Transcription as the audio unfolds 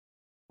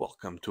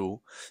Welcome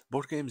to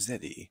Board Games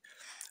Daddy.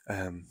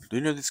 Do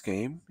you know this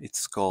game?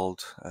 It's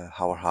called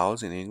Our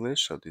House in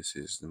English, so this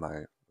is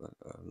my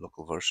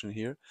local version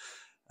here.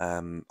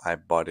 I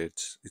bought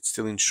it. It's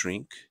still in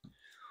shrink,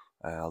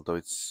 although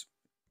it's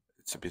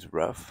a bit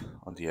rough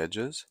on the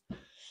edges.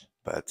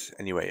 But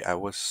anyway, I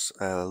was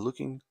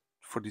looking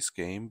for this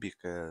game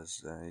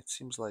because it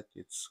seems like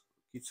it's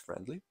kids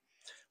friendly.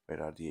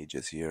 Where are the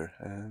ages here?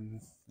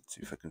 Let's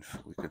see if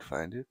we can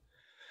find it.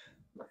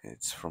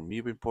 It's from me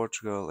in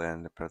Portugal,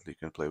 and apparently you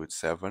can play with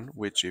 7.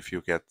 Which, if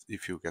you get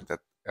that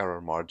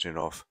error margin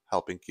of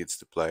helping kids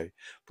to play,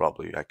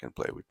 probably I can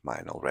play with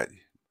mine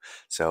already.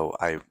 So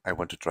I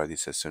want to try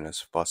this as soon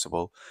as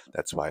possible.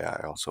 That's why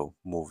I also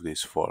move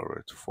this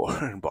forward for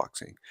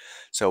unboxing.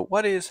 So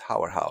what is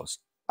Our House?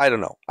 I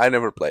don't know. I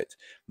never played,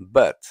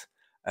 but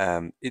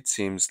it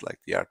seems like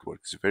the artwork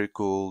is very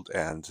cool,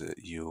 and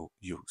you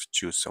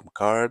choose some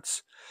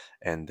cards,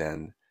 and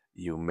then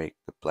you make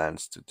the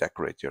plans to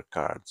decorate your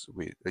cards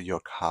with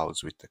your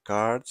house with the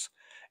cards,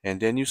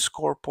 and then you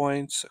score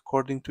points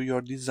according to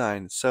your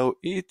design. So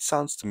it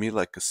sounds to me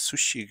like a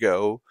sushi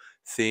go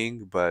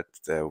thing, but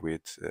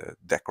with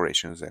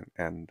decorations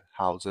and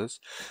houses.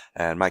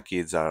 And my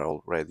kids are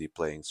already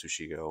playing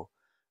sushi go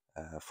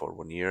for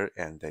 1 year,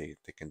 and they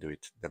can do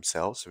it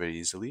themselves very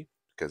easily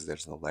because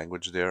there's no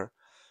language there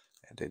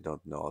and they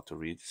don't know how to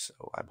read.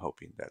 So I'm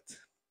hoping that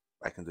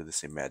I can do the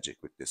same magic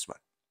with this one.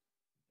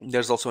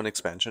 There's also an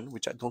expansion,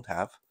 which I don't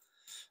have,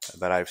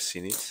 but I've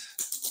seen it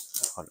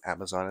on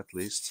Amazon at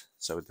least,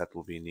 so that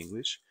will be in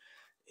English.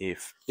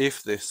 If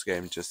this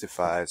game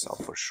justifies, I'll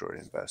for sure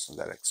invest in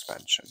that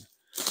expansion.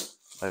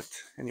 But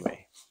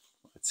anyway,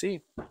 let's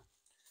see.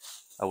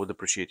 I would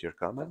appreciate your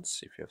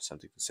comments if you have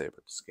something to say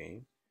about this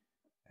game.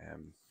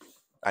 Um,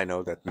 I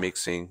know that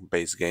mixing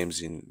base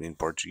games in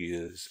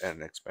Portuguese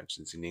and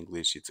expansions in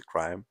English, it's a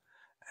crime.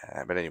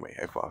 But anyway,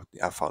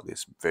 I found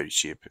this very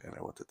cheap and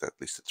I wanted at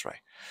least to try.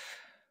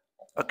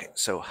 Okay,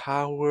 so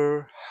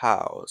our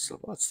house. So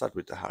let's start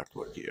with the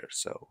artwork here.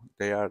 So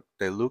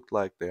they look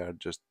like they are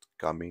just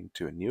coming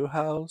to a new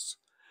house.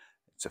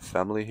 It's a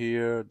family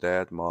here,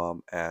 dad,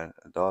 mom, and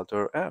a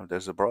daughter. Oh,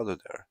 there's a brother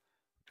there.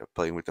 They're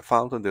playing with the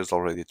fountain. There's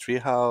already 3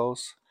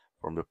 house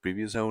from the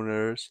previous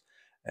owners.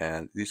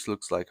 And this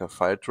looks like a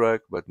fire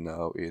truck, but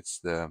no, it's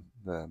the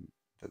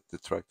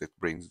truck that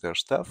brings their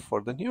stuff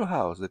for the new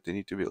house that they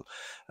need to build.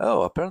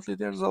 Oh, apparently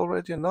there's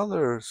already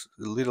another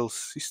little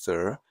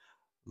sister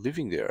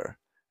living there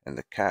and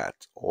a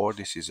cat, or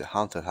this is a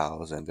haunted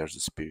house and there's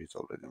a spirit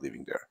already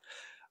living there.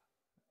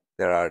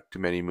 There are too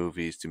many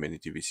movies, too many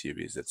TV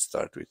series that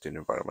start with an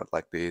environment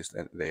like this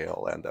and they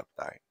all end up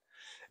dying.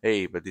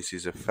 Hey, but this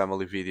is a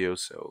family video,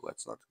 so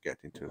let's not get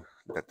into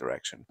that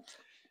direction.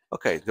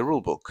 Okay, the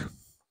rule book.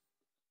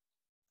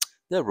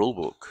 The rule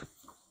book.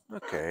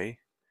 Okay,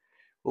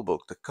 rule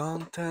book. The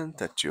content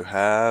that you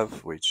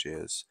have, which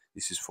is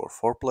this is for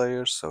 4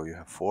 players, so you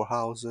have 4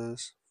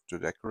 houses to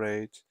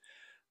decorate,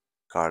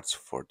 cards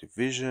for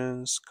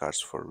divisions,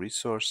 cards for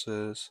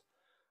resources,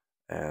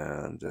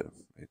 and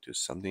I do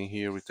something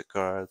here with the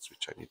cards,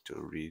 which I need to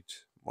read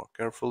more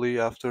carefully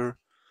after.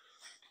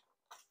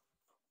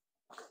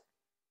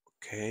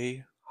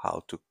 Okay,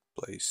 how to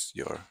place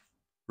your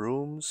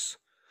rooms.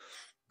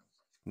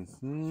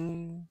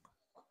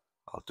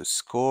 How to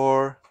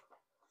score.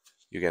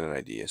 You get an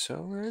idea.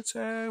 So it's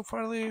a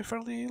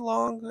fairly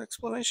long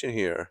explanation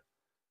here.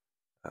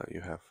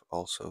 You have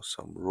also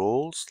some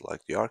rules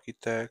like the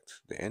architect,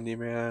 the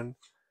handyman.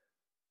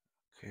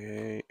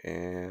 Okay,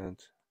 and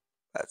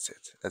that's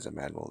it. As a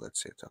manual,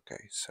 that's it.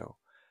 Okay, so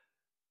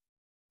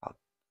how to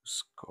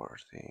score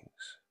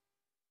things.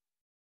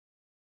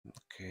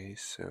 Okay,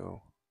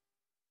 so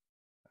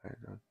I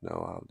don't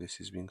know how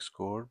this is being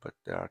scored, but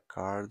there are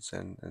cards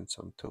and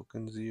some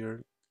tokens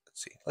here.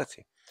 Let's see.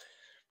 Okay,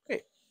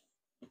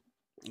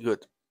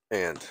 good.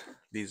 And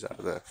these are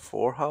the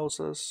 4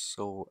 houses.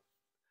 So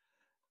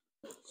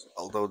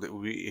although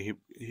we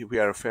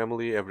are a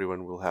family,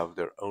 everyone will have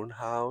their own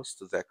house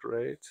to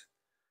decorate.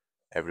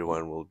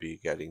 Everyone will be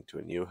getting to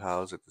a new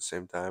house at the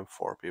same time.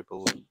 4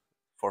 people,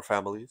 4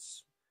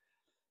 families.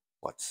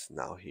 What's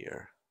now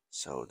here?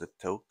 So the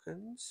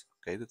tokens.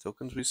 Okay, the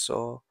tokens we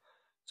saw.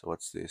 So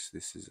what's this?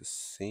 This is a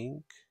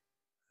sink,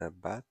 a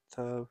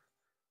bathtub,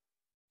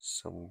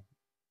 some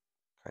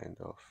kind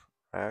of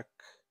rack,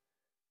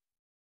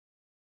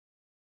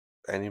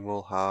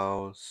 animal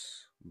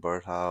house,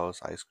 bird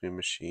house, ice cream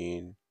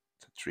machine,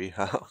 the tree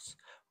house.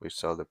 We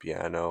saw the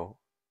piano,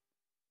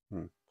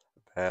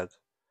 bed,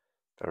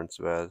 turns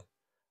bed,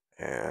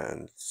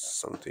 and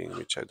something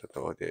which I don't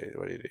know what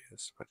it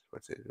is.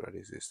 What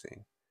is this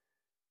thing?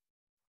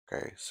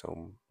 Okay,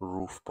 some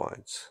roof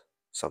points,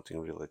 something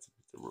related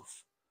to the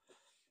roof.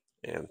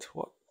 And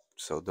what?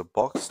 So the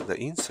box, the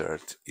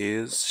insert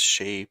is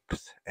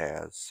shaped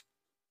as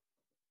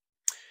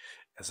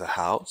a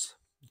house.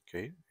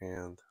 Okay,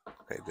 and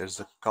okay, there's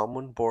a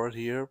common board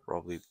here,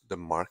 probably the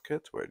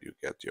market where you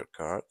get your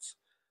cards.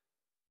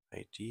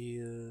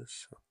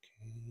 Ideas.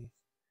 Okay,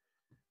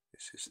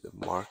 this is the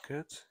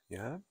market.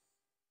 Yeah.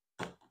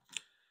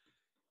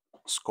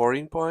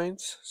 scoring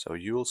points. So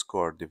you will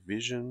score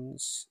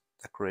divisions,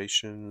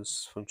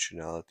 decorations,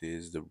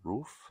 functionalities, the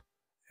roof,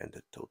 and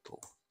the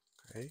total.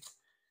 Okay,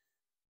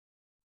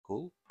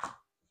 cool.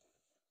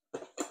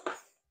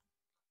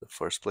 The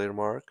first player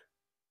mark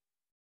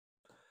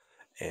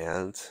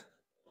and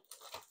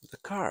the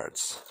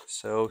cards.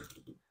 So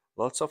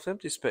lots of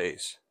empty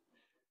space.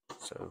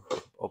 So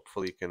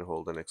hopefully you can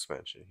hold an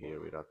expansion here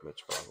without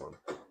much problem.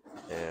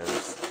 And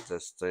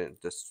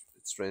just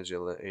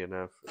strangely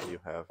enough, you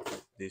have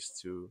these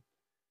two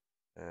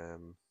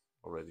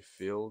already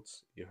filled.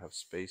 You have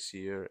space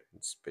here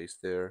and space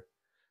there.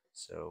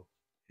 So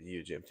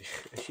huge empty,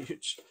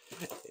 huge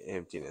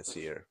emptiness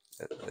here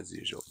as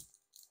usual.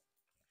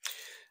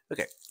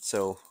 Okay,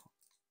 so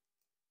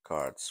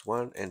cards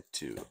 1 and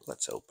 2.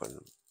 Let's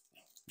open.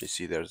 You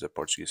see there's a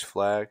Portuguese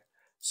flag,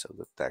 so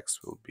the text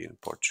will be in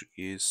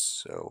Portuguese.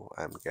 So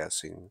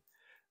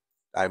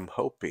I'm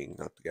hoping,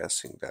 not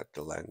guessing, that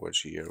the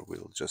language here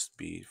will just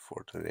be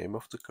for the name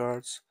of the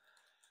cards,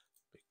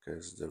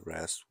 because the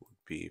rest would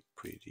be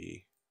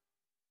pretty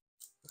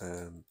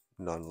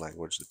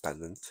non-language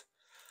dependent.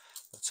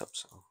 Let's hope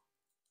so.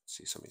 Let's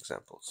see some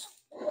examples.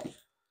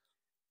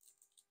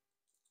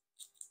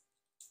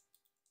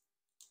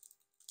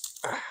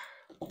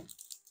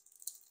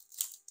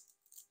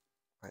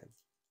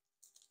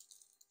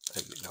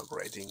 I'm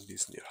inaugurating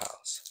this new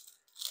house.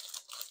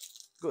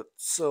 Good.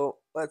 So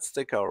let's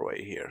take our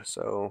way here.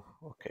 So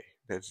okay,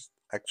 there's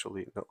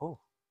actually no.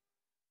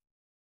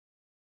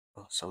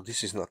 Oh, so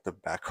this is not the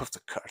back of the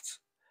cards.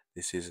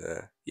 This is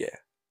yeah,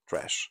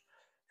 trash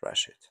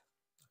it.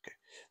 Okay.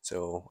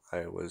 So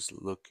I was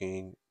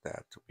looking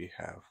that we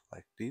have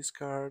like these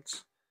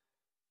cards,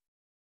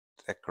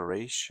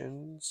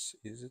 decorations.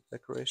 Is it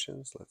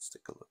decorations? Let's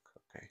take a look.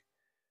 Okay.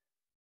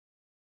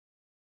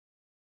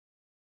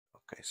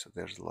 Okay, so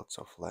there's lots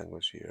of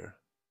language here.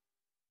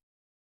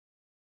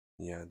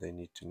 Yeah, they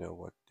need to know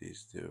what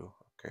these do.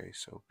 Okay,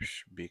 so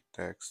big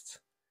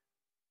text,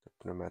 the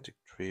pneumatic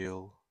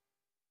drill,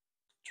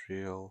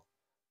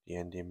 the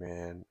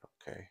handyman.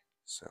 Okay,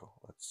 so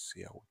let's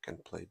see how we can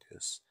play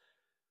this.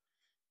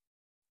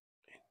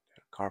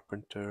 The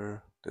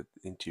carpenter, the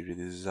interior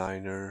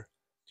designer,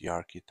 the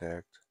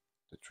architect,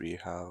 the tree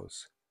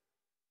house.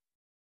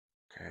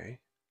 Okay,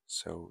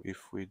 so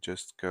if we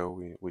just go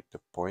with the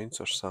points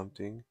or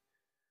something,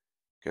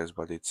 because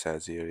what it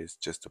says here is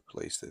just to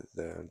place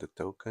the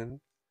token.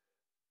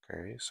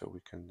 Okay, so we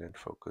can then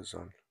focus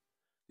on,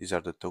 these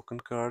are the token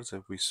cards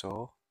that we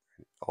saw,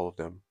 all of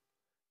them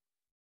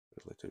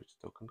related to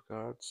token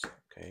cards.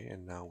 Okay,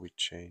 and now we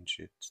change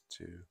it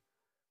to,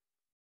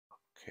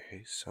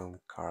 okay, some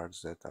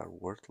cards that are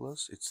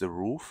worthless. It's the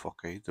roof.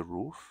 Okay, the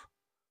roof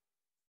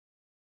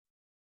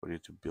for you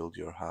to build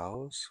your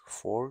house.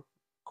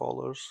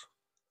 Colors,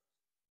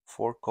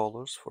 four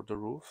colors for the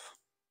roof.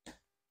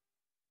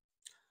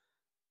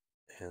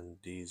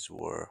 And these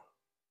were,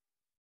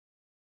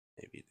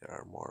 maybe there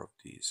are more of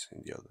these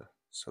in the other.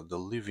 So the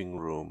living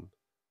room,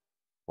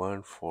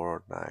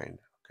 149.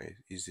 Okay,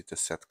 is it a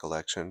set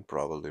collection?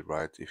 Probably,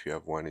 right? If you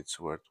have one, it's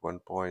worth 1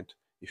 point.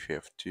 If you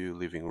have two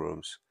living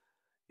rooms,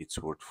 it's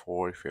worth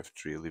 4. If you have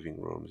 3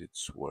 living rooms,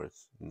 it's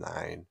worth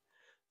 9.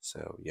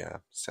 So yeah,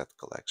 set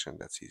collection,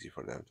 that's easy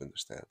for them to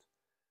understand.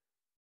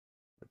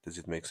 But does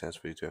it make sense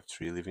for you to have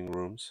 3 living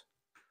rooms?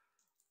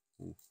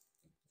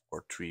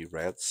 Or 3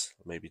 reds?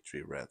 Maybe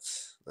 3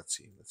 reds. Let's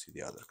see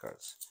the other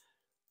cards.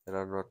 There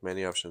are not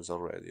many options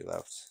already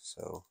left,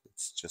 so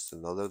it's just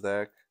another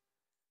deck.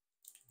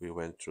 We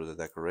went through the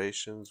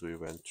decorations, we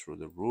went through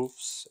the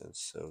roofs, and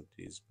so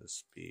these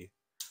must be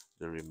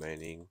the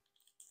remaining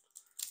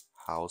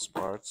house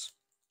parts.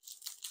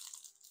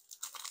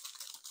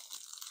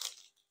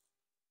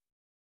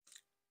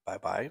 Bye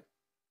bye.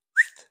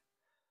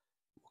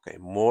 Okay,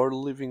 more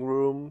living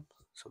room.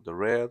 So the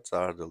reds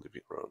are the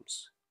living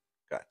rooms.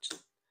 Gotcha.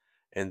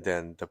 And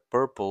then the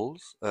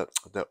purples,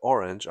 the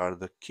orange are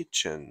the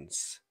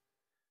kitchens.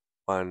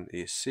 1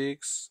 is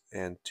 6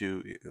 and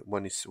 2,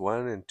 1 is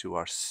 1 and 2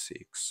 are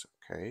 6.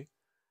 Okay,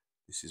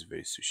 this is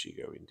very sushi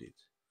go indeed.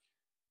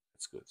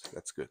 That's good.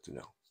 That's good to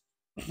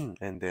know.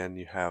 And then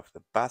you have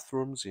the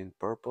bathrooms in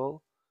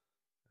purple.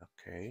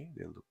 Okay,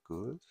 they look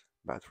good.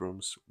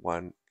 Bathrooms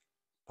 1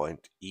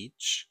 point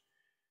each.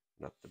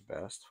 Not the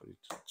best for you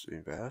to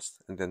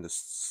invest. And then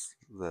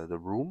the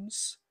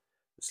rooms,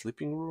 the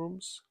sleeping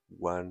rooms,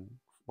 1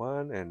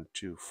 1 and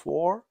 2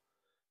 4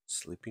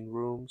 sleeping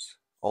rooms.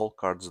 All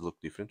cards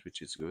look different,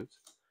 which is good.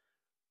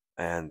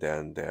 And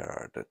then there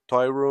are the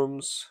toy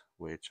rooms,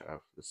 which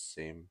have the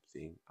same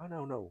thing.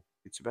 Oh no,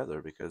 it's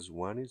better because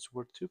 1 is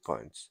worth 2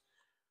 points.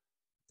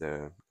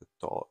 The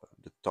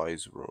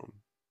toys room.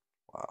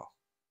 Wow,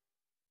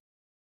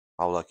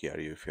 how lucky are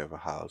you if you have a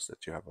house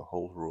that you have a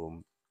whole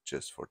room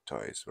just for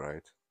toys,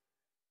 right?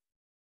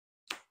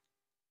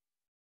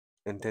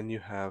 And then you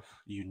have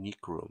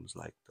unique rooms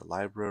like the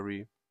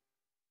library,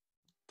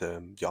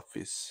 the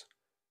office,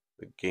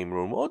 the game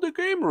room. Oh, the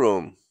game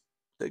room!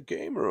 The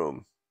game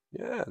room!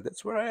 Yeah,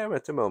 that's where I am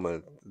at the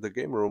moment. The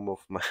game room of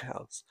my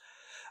house.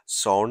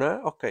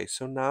 Sauna. Okay,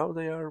 so now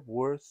they are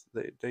worth.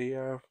 They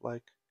are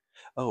like.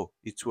 Oh,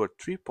 it's worth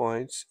 3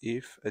 points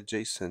if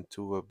adjacent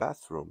to a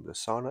bathroom, the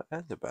sauna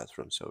and the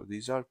bathroom. So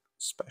these are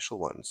special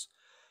ones.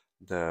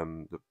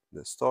 The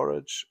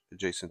storage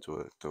adjacent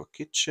to a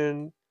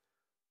kitchen,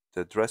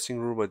 the dressing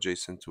room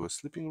adjacent to a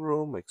sleeping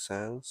room makes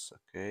sense.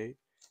 Okay,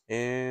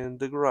 and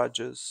the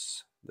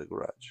garages. The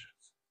garage.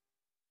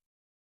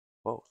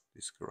 Oh,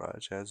 this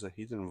garage has a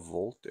hidden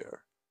vault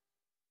there.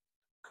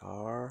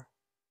 Car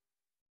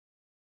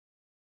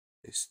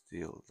is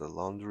still the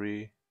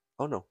laundry.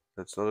 Oh no,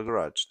 that's not a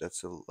garage.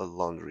 That's a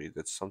laundry.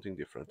 That's something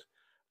different.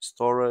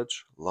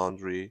 Storage,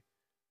 laundry,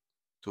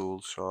 tool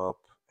shop,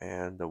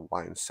 and the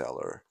wine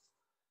cellar.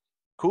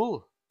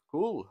 Cool,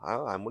 cool.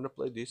 I'm gonna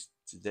play this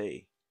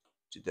today.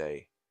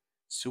 Today.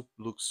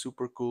 Looks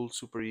super cool,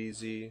 super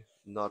easy.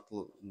 Not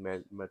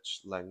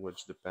much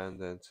language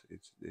dependent.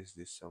 Is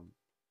this some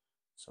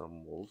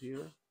mold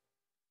here?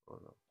 Oh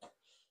no,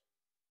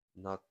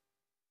 not.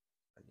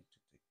 I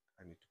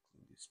need to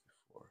clean this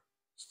before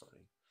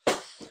starting.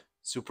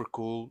 Super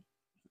cool,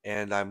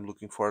 and I'm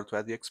looking forward to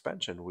add the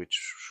expansion, which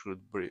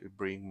should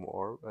bring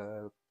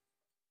more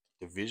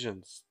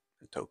divisions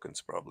and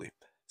tokens probably.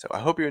 So I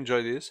hope you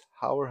enjoy this.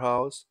 Our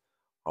house,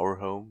 our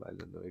home. I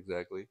don't know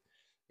exactly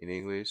in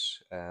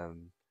English.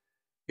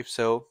 If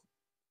so,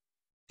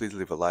 please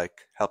leave a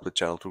like, help the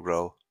channel to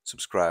grow,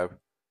 subscribe,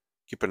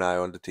 keep an eye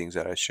on the things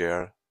that I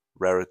share,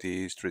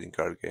 rarities, trading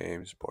card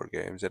games, board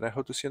games, and I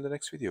hope to see you in the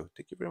next video.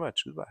 Thank you very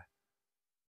much. Goodbye.